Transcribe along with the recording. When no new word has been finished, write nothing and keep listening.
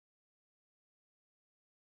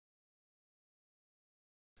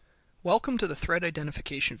Welcome to the thread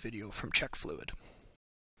identification video from Checkfluid.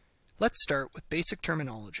 Let's start with basic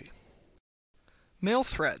terminology. Male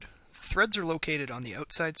thread. The threads are located on the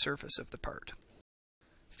outside surface of the part.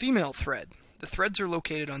 Female thread. The threads are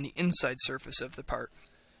located on the inside surface of the part.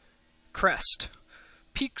 Crest.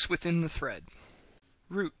 Peaks within the thread.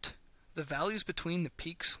 Root. The values between the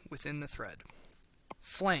peaks within the thread.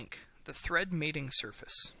 Flank. The thread mating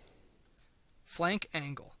surface. Flank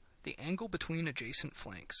angle. The angle between adjacent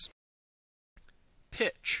flanks.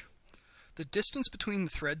 Pitch. The distance between the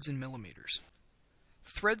threads in millimeters.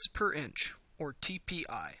 Threads per inch, or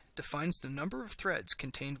TPI, defines the number of threads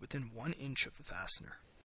contained within 1 inch of the fastener.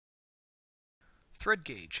 Thread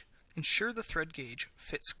gauge. Ensure the thread gauge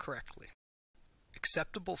fits correctly.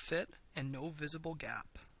 Acceptable fit and no visible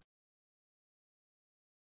gap.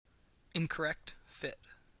 Incorrect fit.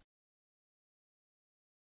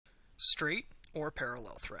 Straight or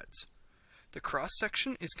parallel threads. The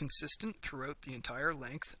cross-section is consistent throughout the entire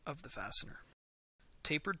length of the fastener.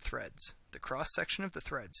 Tapered threads. The cross-section of the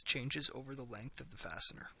threads changes over the length of the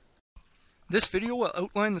fastener. This video will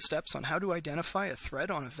outline the steps on how to identify a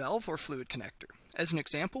thread on a valve or fluid connector. As an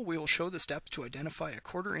example, we will show the steps to identify a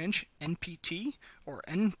 1/4 inch NPT or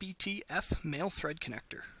NBTF male thread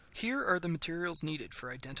connector. Here are the materials needed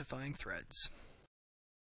for identifying threads.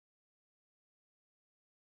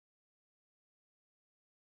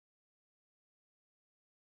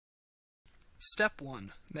 Step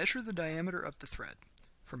 1. Measure the diameter of the thread.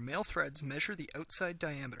 For male threads, measure the outside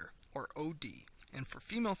diameter, or OD, and for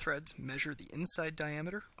female threads, measure the inside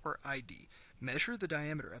diameter, or ID. Measure the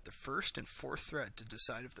diameter at the first and fourth thread to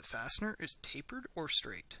decide if the fastener is tapered or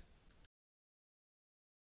straight.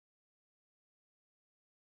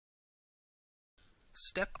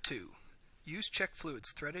 Step 2. Use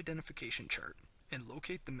Checkfluid's thread identification chart and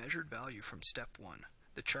locate the measured value from Step 1.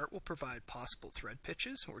 The chart will provide possible thread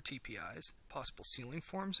pitches, or TPIs, possible sealing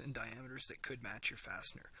forms, and diameters that could match your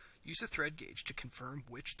fastener. Use a thread gauge to confirm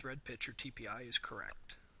which thread pitch or TPI is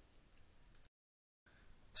correct.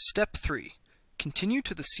 Step 3. Continue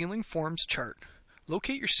to the sealing forms chart.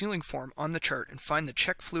 Locate your sealing form on the chart and find the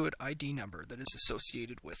Checkfluid ID number that is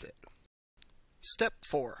associated with it. Step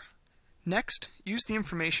 4. Next, use the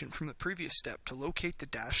information from the previous step to locate the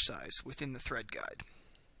dash size within the thread guide.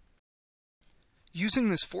 Using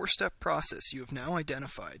this 4-step process, you have now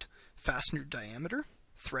identified fastener diameter,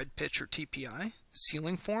 thread pitch or TPI,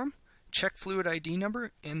 sealing form, Checkfluid ID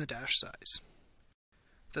number, and the dash size.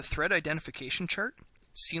 The thread identification chart,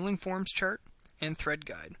 sealing forms chart, and thread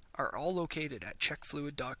guide are all located at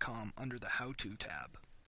checkfluid.com under the How To tab.